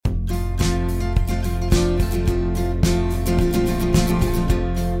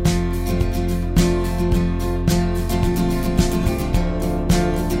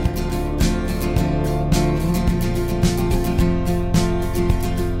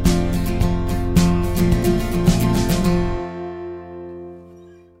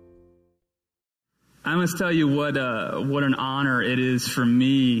I must tell you what an honor it is for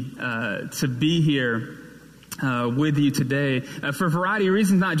me to be here with you today for a variety of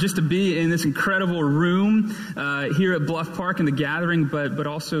reasons, not just to be in this incredible room here at Bluff Park in the gathering, but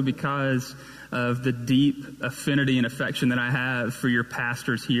also because of the deep affinity and affection that I have for your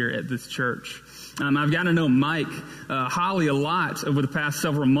pastors here at this church. I've gotten to know Mike Holly a lot over the past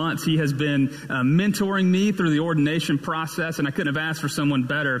several months. He has been mentoring me through the ordination process, and I couldn't have asked for someone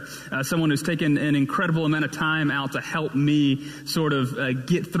better, someone who's taken an incredible amount of time out to help me sort of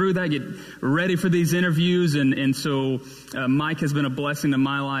get through that, get ready for these interviews, and so Mike has been a blessing to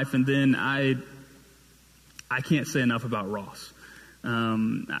my life. And then I can't say enough about Ross.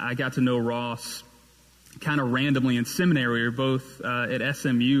 I got to know Ross kind of randomly in seminary. We were both at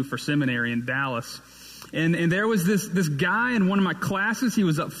SMU for seminary in Dallas. And there was this guy in one of my classes. He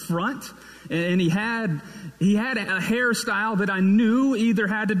was up front, and he had a hairstyle that I knew either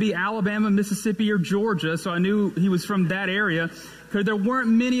had to be Alabama, Mississippi, or Georgia. So I knew he was from that area because there weren't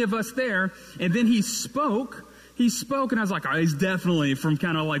many of us there. And then he spoke, and I was like, oh, he's definitely from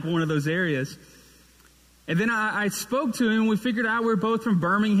kind of like one of those areas. And then I spoke to him, and we figured out we were both from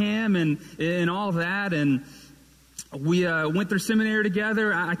Birmingham and all that, and we went through seminary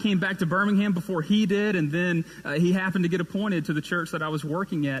together. I came back to Birmingham before he did, and then he happened to get appointed to the church that I was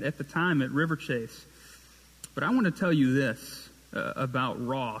working at the time at River Chase. But I want to tell you this about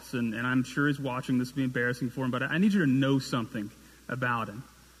Ross, and I'm sure he's watching. This will be embarrassing for him, but I need you to know something about him.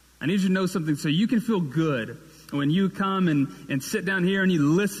 I need you to know something so you can feel good when you come and sit down here and you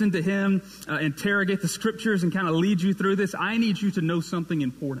listen to him interrogate the scriptures and kind of lead you through this. I need you to know something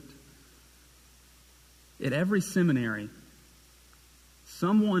important. At every seminary,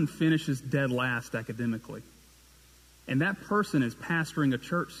 someone finishes dead last academically. And that person is pastoring a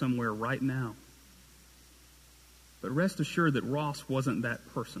church somewhere right now. But rest assured that Ross wasn't that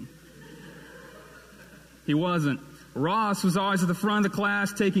person. He wasn't. Ross was always at the front of the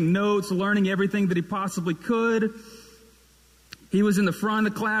class, taking notes, learning everything that he possibly could. He was in the front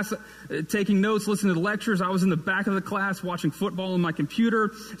of the class, taking notes, listening to lectures. I was in the back of the class, watching football on my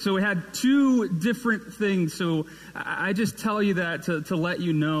computer. So we had two different things. So I just tell you that to let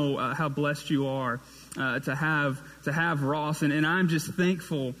you know how blessed you are to have Ross. And I'm just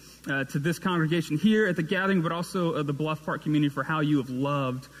thankful to this congregation here at the gathering, but also the Bluff Park community for how you have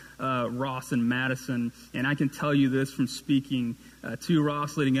loved Ross and Madison. And I can tell you this from speaking to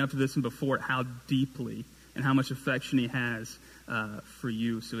Ross leading up to this and before it, how deeply and how much affection he has for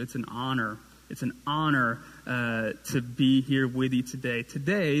you. So it's an honor. It's an honor to be here with you today.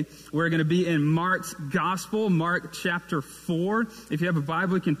 Today, we're going to be in Mark's Gospel, Mark chapter 4. If you have a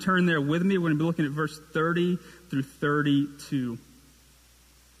Bible, you can turn there with me. We're going to be looking at verse 30 through 32. It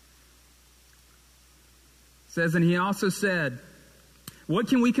says, and he also said, what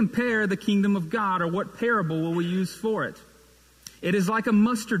can we compare the kingdom of God, or what parable will we use for it? It is like a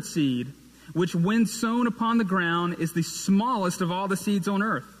mustard seed, which when sown upon the ground is the smallest of all the seeds on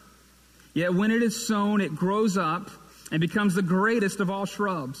earth. Yet when it is sown, it grows up and becomes the greatest of all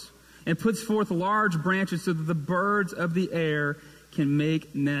shrubs, and puts forth large branches so that the birds of the air can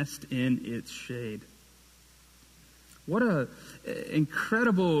make nest in its shade. What a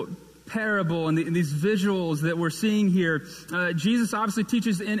incredible parable and these visuals that we're seeing here. Jesus obviously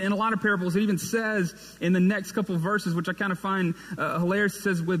teaches in a lot of parables. It even says in the next couple of verses, which I kind of find hilarious, it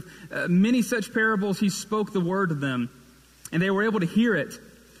says, with many such parables he spoke the word to them, and they were able to hear it.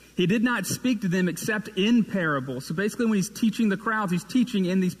 He did not speak to them except in parables. So basically when he's teaching the crowds, he's teaching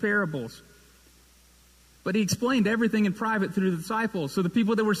in these parables. But he explained everything in private through the disciples. So the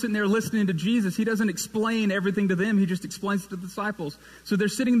people that were sitting there listening to Jesus, he doesn't explain everything to them. He just explains it to the disciples. So they're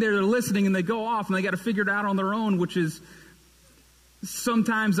sitting there, they're listening, and they go off, and they got to figure it out on their own, which is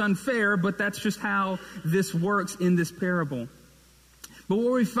sometimes unfair, but that's just how this works in this parable. But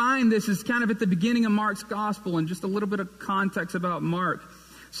where we find this is kind of at the beginning of Mark's Gospel, and just a little bit of context about Mark.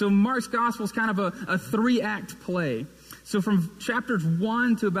 So Mark's Gospel is kind of a 3-act play. So from chapters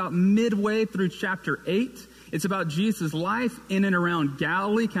 1 to about midway through chapter 8, it's about Jesus' life in and around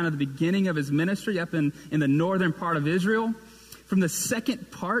Galilee, kind of the beginning of his ministry up in the northern part of Israel. From the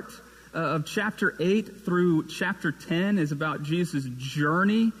second part of chapter 8 through chapter 10 is about Jesus'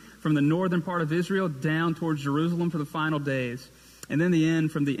 journey from the northern part of Israel down towards Jerusalem for the final days. And then the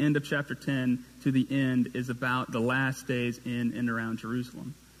end, from the end of chapter 10 to the end, is about the last days in and around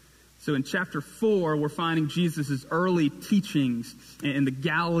Jerusalem. So in chapter 4, we're finding Jesus' early teachings in the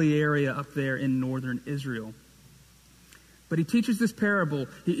Galilee area up there in northern Israel. But he teaches this parable.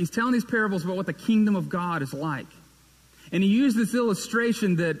 He's telling these parables about what the kingdom of God is like. And he used this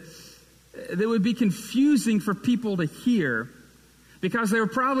illustration that would be confusing for people to hear. Because they were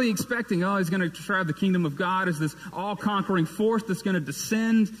probably expecting, he's going to describe the kingdom of God as this all-conquering force that's going to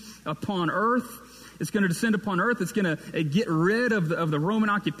descend upon earth. It's going to descend upon earth. It's going to get rid of the Roman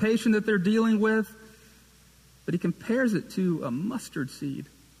occupation that they're dealing with. But he compares it to a mustard seed.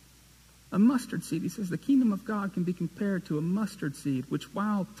 A mustard seed. He says the kingdom of God can be compared to a mustard seed, which,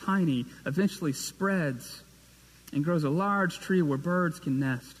 while tiny, eventually spreads and grows a large tree where birds can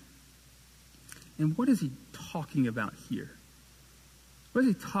nest. And what is he talking about here? What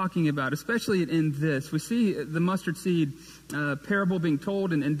is he talking about, especially in this? We see the mustard seed parable being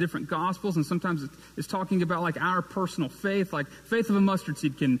told in different gospels, and sometimes it's talking about like our personal faith, like faith of a mustard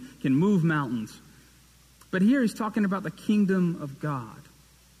seed can move mountains. But here he's talking about the kingdom of God.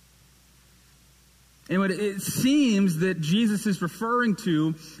 And what it seems that Jesus is referring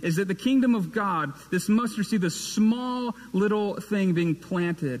to is that the kingdom of God, this mustard seed, this small little thing being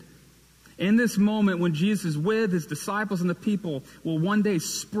planted, in this moment when Jesus is with his disciples and the people, will one day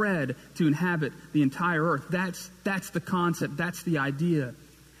spread to inhabit the entire earth. That's the concept. That's the idea.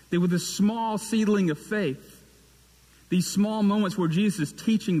 That with this small seedling of faith, these small moments where Jesus is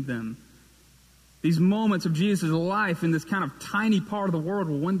teaching them, these moments of Jesus' life in this kind of tiny part of the world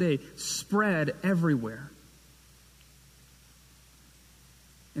will one day spread everywhere.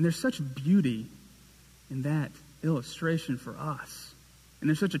 And there's such beauty in that illustration for us. And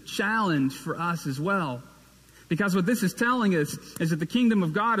there's such a challenge for us as well. Because what this is telling us is that the kingdom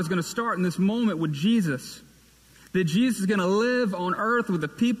of God is going to start in this moment with Jesus. That Jesus is going to live on earth with the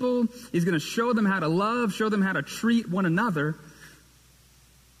people. He's going to show them how to love, show them how to treat one another.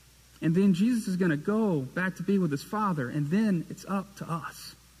 And then Jesus is going to go back to be with his Father. And then it's up to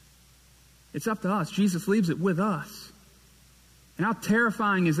us. It's up to us. Jesus leaves it with us. And how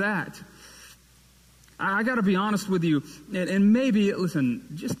terrifying is that? I got to be honest with you. And maybe, listen,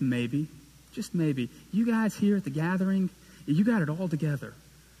 just maybe, you guys here at the gathering, you got it all together.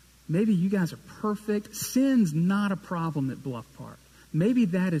 Maybe you guys are perfect. Sin's not a problem at Bluff Park. Maybe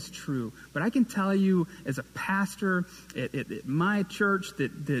that is true. But I can tell you as a pastor at my church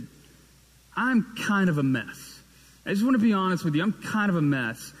that I'm kind of a mess. I just want to be honest with you. I'm kind of a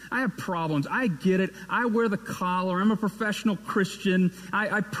mess. I have problems. I get it. I wear the collar. I'm a professional Christian.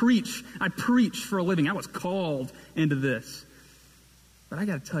 I preach. I preach for a living. I was called into this. But I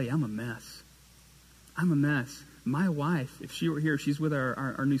got to tell you, I'm a mess. I'm a mess. My wife, if she were here, she's with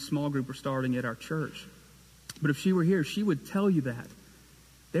our new small group we're starting at our church. But if she were here, she would tell you that.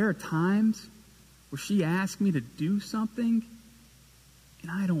 There are times where she asks me to do something,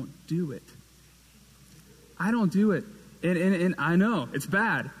 and I don't do it. I don't do it. And I know it's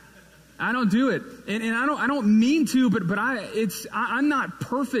bad. I don't do it. And I don't mean to, but I'm not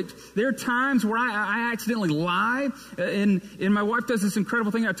perfect. There are times where I accidentally lie. And my wife does this incredible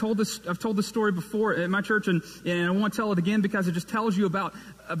thing. I've told this story before at my church, and I want to tell it again because it just tells you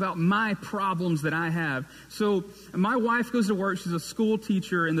about my problems that I have. So my wife goes to work. She's a school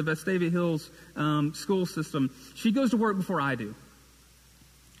teacher in the Vestavia Hills school system. She goes to work before I do.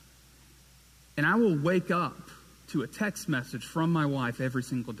 And I will wake up to a text message from my wife every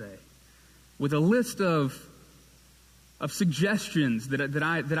single day with a list of suggestions that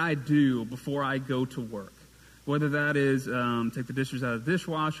I do before I go to work. Whether that is take the dishes out of the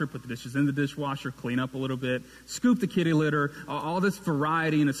dishwasher, put the dishes in the dishwasher, clean up a little bit, scoop the kitty litter, all this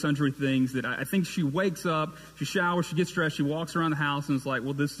variety and sundry things that I think she wakes up, she showers, she gets dressed, she walks around the house and is like,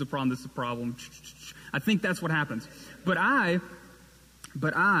 well, this is a problem, this is a problem. I think that's what happens. But I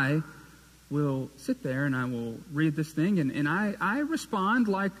will sit there and I will read this thing and I respond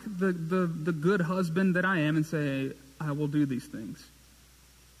like the good husband that I am and say, I will do these things.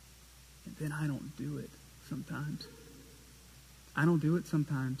 And then I don't do it sometimes. I don't do it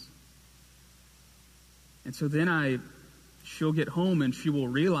sometimes. And so then she'll get home and she will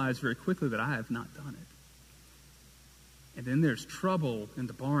realize very quickly that I have not done it. And then there's trouble in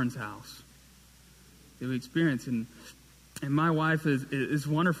the Barnes house that we experience. And my wife is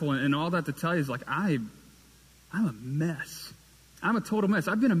wonderful, and all that to tell you is like I'm a mess. I'm a total mess.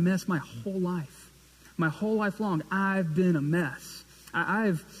 I've been a mess my whole life. My whole life long, I've been a mess.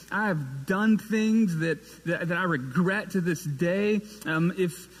 I've done things that I regret to this day.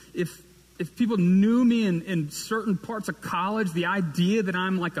 If people knew me in certain parts of college, the idea that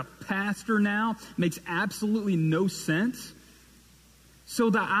I'm like a pastor now makes absolutely no sense.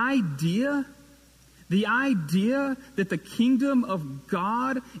 So the idea that the kingdom of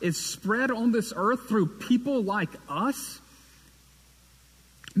God is spread on this earth through people like us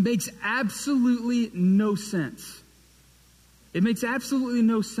makes absolutely no sense. It makes absolutely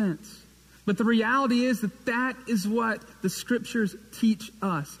no sense. But the reality is that is what the scriptures teach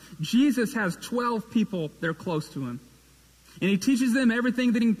us. Jesus has 12 people that are close to him. And he teaches them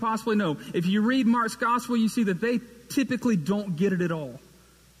everything that he can possibly know. If you read Mark's gospel, you see that they typically don't get it at all.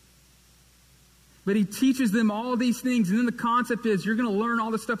 But he teaches them all these things, and then the concept is you're going to learn all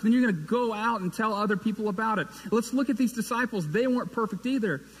this stuff, and then you're going to go out and tell other people about it. Let's look at these disciples. They weren't perfect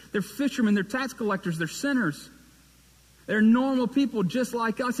either. They're fishermen, they're tax collectors, they're sinners. They're normal people just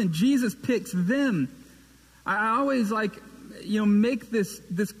like us, and Jesus picks them. I always make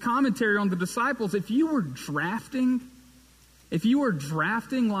this commentary on the disciples. If you were drafting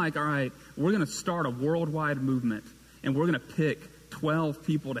like, all right, we're going to start a worldwide movement, and we're going to pick 12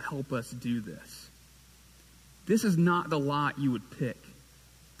 people to help us do this. This is not the lot you would pick.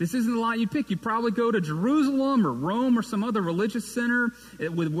 This isn't the lot you'd pick. You'd probably go to Jerusalem or Rome or some other religious center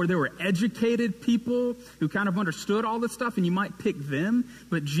where there were educated people who kind of understood all this stuff, and you might pick them.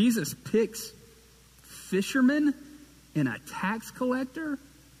 But Jesus picks fishermen and a tax collector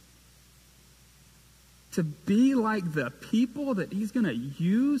to be like the people that he's going to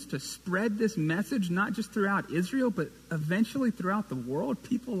use to spread this message, not just throughout Israel, but eventually throughout the world.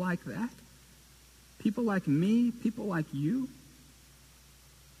 People like that. People like me, people like you.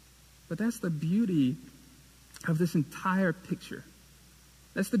 But that's the beauty of this entire picture.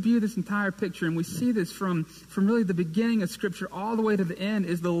 That's the beauty of this entire picture. And we see this from really the beginning of Scripture all the way to the end,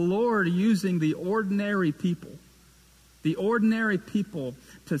 is the Lord using the ordinary people. The ordinary people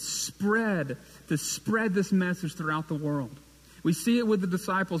to spread this message throughout the world. We see it with the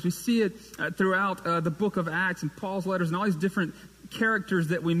disciples. We see it throughout the book of Acts and Paul's letters and all these different characters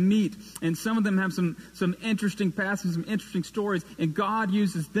that we meet. And some of them have some interesting passages, some interesting stories. And God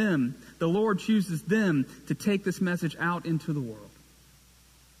uses them. The Lord chooses them to take this message out into the world.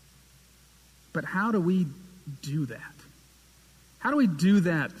 But how do we do that? How do we do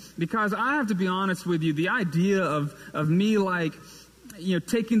that? Because I have to be honest with you, the idea of me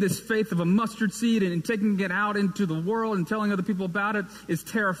taking this faith of a mustard seed and taking it out into the world and telling other people about it is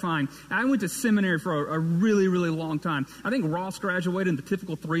terrifying. I went to seminary for a really, really long time. I think Ross graduated in the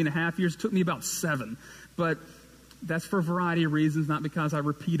typical 3.5 years. It took me about 7. But that's for a variety of reasons, not because I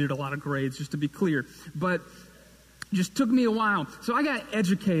repeated a lot of grades, just to be clear. But just took me a while. So I got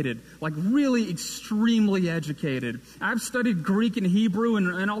educated, really extremely educated. I've studied Greek and Hebrew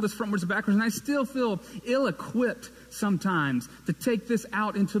and all this frontwards and backwards, and I still feel ill-equipped sometimes to take this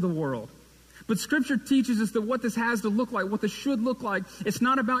out into the world. But Scripture teaches us that what this has to look like, what this should look like, it's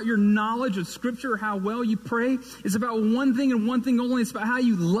not about your knowledge of Scripture or how well you pray. It's about one thing and one thing only. It's about how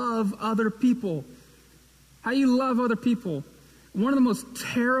you love other people. How you love other people. One of the most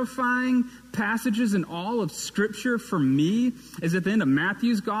terrifying passages in all of Scripture for me is at the end of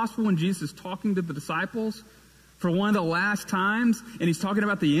Matthew's Gospel when Jesus is talking to the disciples for one of the last times, and he's talking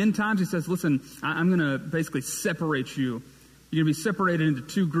about the end times. He says, listen, I'm going to basically separate you. You're going to be separated into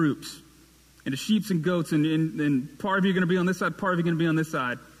 2 groups, into sheep and goats, and part of you are going to be on this side, part of you are going to be on this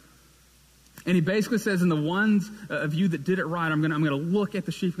side. And he basically says, in the ones of you that did it right, I'm going to look at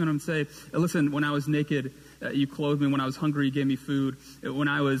the sheep and say, listen, when I was naked, you clothed me. When I was hungry, you gave me food. When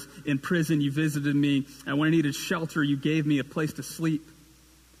I was in prison, you visited me. And when I needed shelter, you gave me a place to sleep.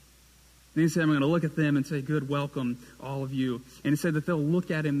 And he said, I'm going to look at them and say, good, welcome, all of you. And he said that they'll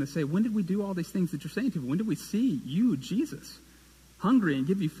look at him and say, when did we do all these things that you're saying to me? When did we see you, Jesus, hungry and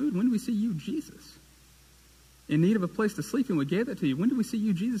give you food? When did we see you, Jesus, in need of a place to sleep and we gave that to you? When did we see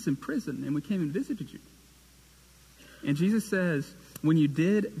you, Jesus, in prison and we came and visited you? And Jesus says, when you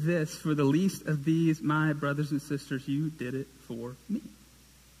did this for the least of these, my brothers and sisters, you did it for me.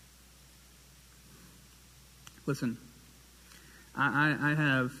 Listen, I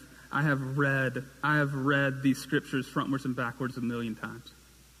have read these scriptures frontwards and backwards a million times.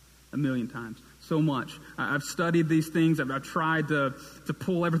 So much. I've studied these things. I've tried to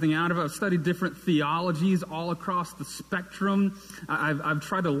pull everything out of it. I've studied different theologies all across the spectrum. I've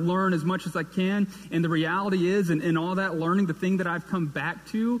tried to learn as much as I can. And the reality is, in all that learning, the thing that I've come back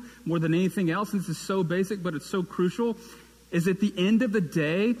to more than anything else, and this is so basic, but it's so crucial, is at the end of the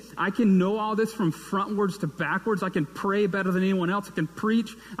day, I can know all this from frontwards to backwards. I can pray better than anyone else. I can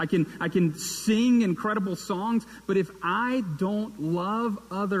preach. I can sing incredible songs. But if I don't love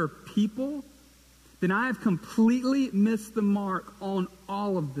other people, then I have completely missed the mark on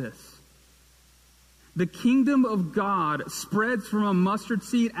all of this. The kingdom of God spreads from a mustard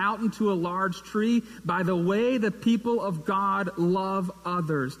seed out into a large tree by the way the people of God love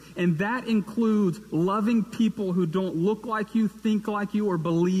others. And that includes loving people who don't look like you, think like you, or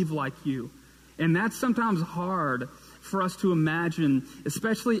believe like you. And that's sometimes hard for us to imagine,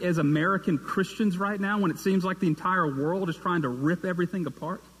 especially as American Christians right now, when it seems like the entire world is trying to rip everything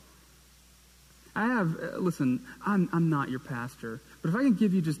apart. Listen, I'm not your pastor, But if I can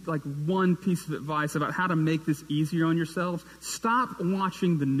give you just like one piece of advice about how to make this easier on yourselves, stop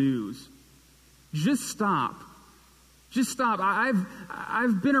watching the news. Just stop. Just stop.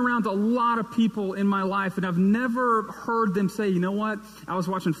 I've been around a lot of people in my life, and I've never heard them say, you know what, I was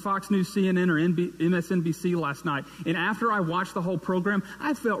watching Fox News, CNN, or MSNBC last night, and after I watched the whole program,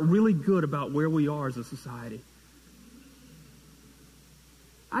 I felt really good about where we are as a society.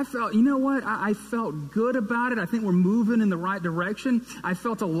 I felt, you know what, I felt good about it. I think we're moving in the right direction. I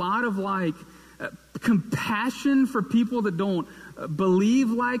felt a lot of compassion for people that don't believe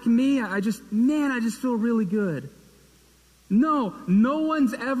like me. I just feel really good. No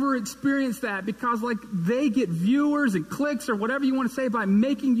one's ever experienced that because they get viewers and clicks or whatever you want to say by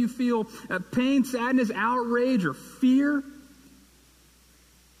making you feel pain, sadness, outrage, or fear.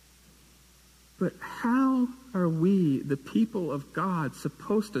 But how are we, the people of God,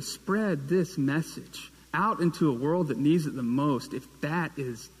 supposed to spread this message out into a world that needs it the most if that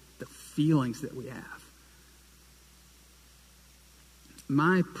is the feelings that we have?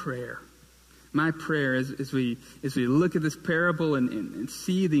 My prayer as we look at this parable and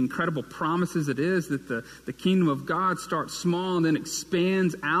see the incredible promises it is that the kingdom of God starts small and then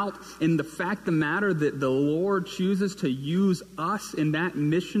expands out, and the fact of the matter that the Lord chooses to use us in that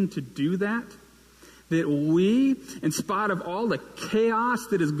mission to do that we, in spite of all the chaos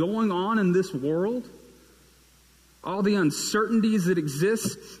that is going on in this world, all the uncertainties that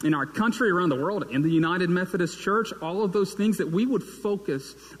exist in our country, around the world, in the United Methodist Church, all of those things, that we would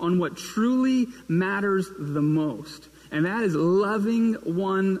focus on what truly matters the most. And that is loving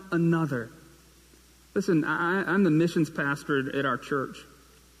one another. Listen, I'm the missions pastor at our church.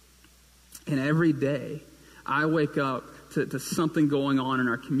 And every day I wake up to something going on in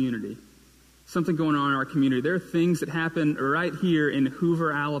our community. Something going on in our community. There are things that happen right here in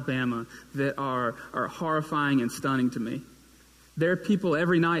Hoover, Alabama that are horrifying and stunning to me. There are people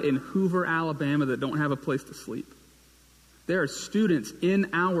every night in Hoover, Alabama that don't have a place to sleep. There are students in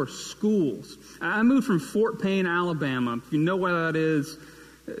our schools. I moved from Fort Payne, Alabama. If you know where that is,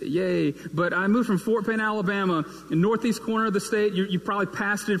 yay. But I moved from Fort Payne, Alabama, in northeast corner of the state. You probably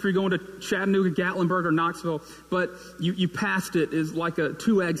passed it if you're going to Chattanooga, Gatlinburg, or Knoxville. But you passed it as like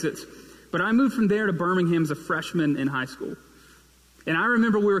 2 exits. But I moved from there to Birmingham as a freshman in high school. And I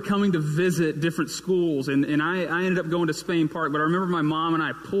remember we were coming to visit different schools, and I ended up going to Spain Park. But I remember my mom and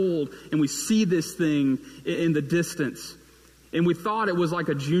I pulled, and we see this thing in the distance. And we thought it was like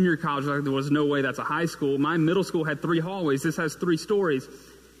a junior college. Like, there was no way that's a high school. My middle school had 3 hallways. This has 3 stories.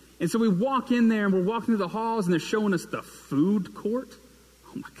 And so we walk in there, and we're walking through the halls, and they're showing us the food court.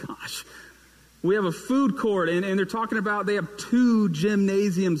 Oh, my gosh. We have a food court, and they're talking about they have 2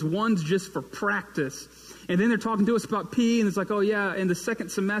 gymnasiums. One's just for practice. And then they're talking to us about PE, and it's like, oh, yeah, in the second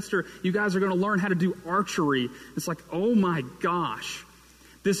semester, you guys are going to learn how to do archery. It's like, oh, my gosh.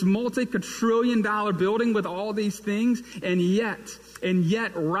 This multi-quadrillion-dollar building with all these things, and yet,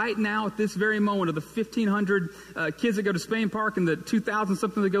 right now, at this very moment, of the 1,500 kids that go to Spain Park and the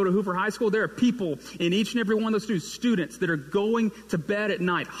 2,000-something that go to Hoover High School, there are people in each and every one of those students that are going to bed at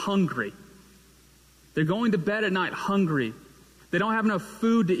night hungry. They're going to bed at night hungry. They don't have enough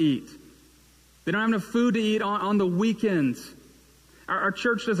food to eat. They don't have enough food to eat on the weekends. Our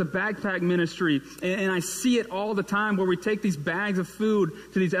church does a backpack ministry, and I see it all the time where we take these bags of food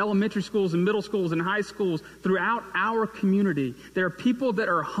to these elementary schools and middle schools and high schools throughout our community. There are people that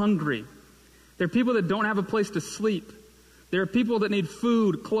are hungry. There are people that don't have a place to sleep. There are people that need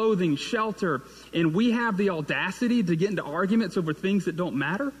food, clothing, shelter, and we have the audacity to get into arguments over things that don't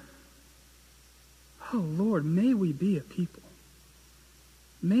matter. Oh, Lord, may we be a people.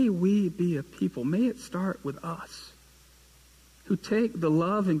 May we be a people. May it start with us, who take the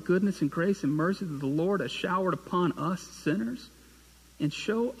love and goodness and grace and mercy that the Lord has showered upon us sinners and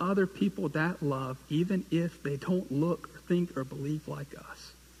show other people that love, even if they don't look or think or believe like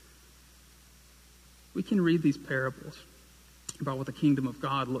us. We can read these parables about what the kingdom of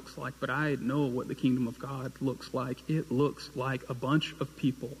God looks like, but I know what the kingdom of God looks like. It looks like a bunch of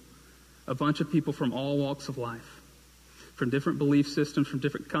people from all walks of life, from different belief systems, from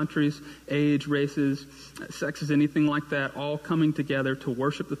different countries, age, races, sexes, anything like that, all coming together to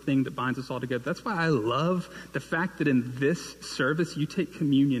worship the thing that binds us all together. That's why I love the fact that in this service you take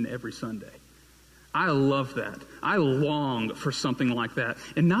communion every Sunday. I love that. I long for something like that.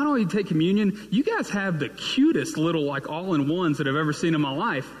 And not only take communion, you guys have the cutest little all-in-ones that I've ever seen in my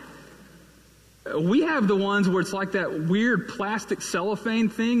life. We have the ones where it's like that weird plastic cellophane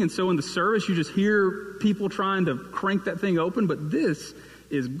thing, and so in the service you just hear people trying to crank that thing open, but this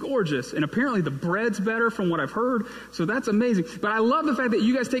is gorgeous. And apparently the bread's better from what I've heard. So that's amazing. But I love the fact that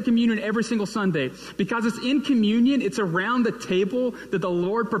you guys take communion every single Sunday, because it's in communion, it's around the table that the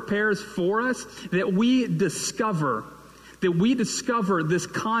Lord prepares for us, that we discover this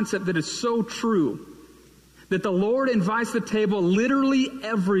concept that is so true, that the Lord invites to the table literally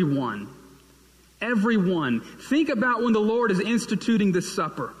everyone. Everyone. Think about when the Lord is instituting this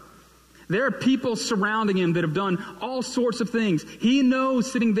supper. There are people surrounding him that have done all sorts of things. He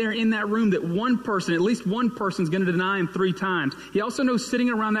knows sitting there in that room that one person, at least one person, is going to deny him 3 times. He also knows sitting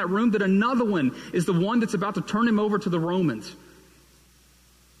around that room that another one is the one that's about to turn him over to the Romans.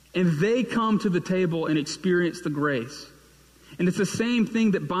 And they come to the table and experience the grace. And it's the same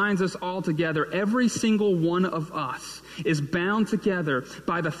thing that binds us all together. Every single one of us is bound together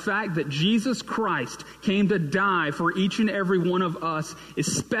by the fact that Jesus Christ came to die for each and every one of us,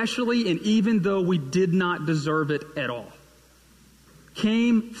 especially and even though we did not deserve it at all.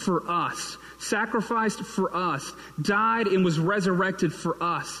 Came for us, sacrificed for us, died and was resurrected for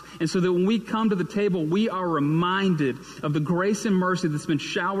us. And so that when we come to the table, we are reminded of the grace and mercy that's been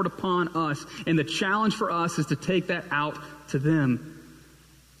showered upon us. And the challenge for us is to take that out to them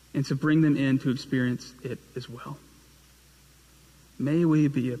and to bring them in to experience it as well. May we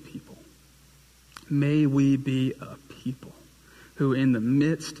be a people. May we be a people who, in the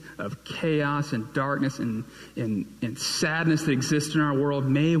midst of chaos and darkness and sadness that exists in our world,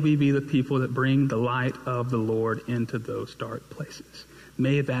 may we be the people that bring the light of the Lord into those dark places.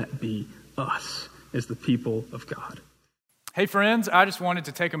 May that be us as the people of God. Hey friends, I just wanted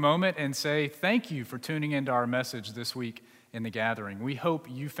to take a moment and say thank you for tuning into our message this week in the gathering. We hope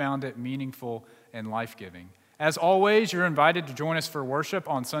you found it meaningful and life-giving. As always, you're invited to join us for worship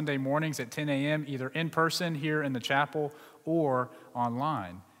on Sunday mornings at 10 a.m., either in person here in the chapel or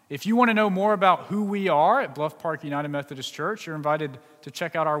online. If you want to know more about who we are at Bluff Park United Methodist Church, you're invited to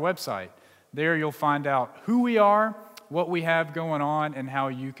check out our website. There you'll find out who we are, what we have going on, and how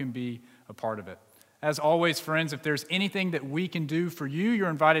you can be a part of it. As always, friends, if there's anything that we can do for you, you're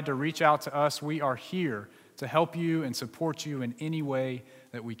invited to reach out to us. We are here to help you and support you in any way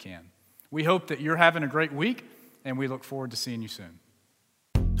that we can. We hope that you're having a great week, and we look forward to seeing you soon.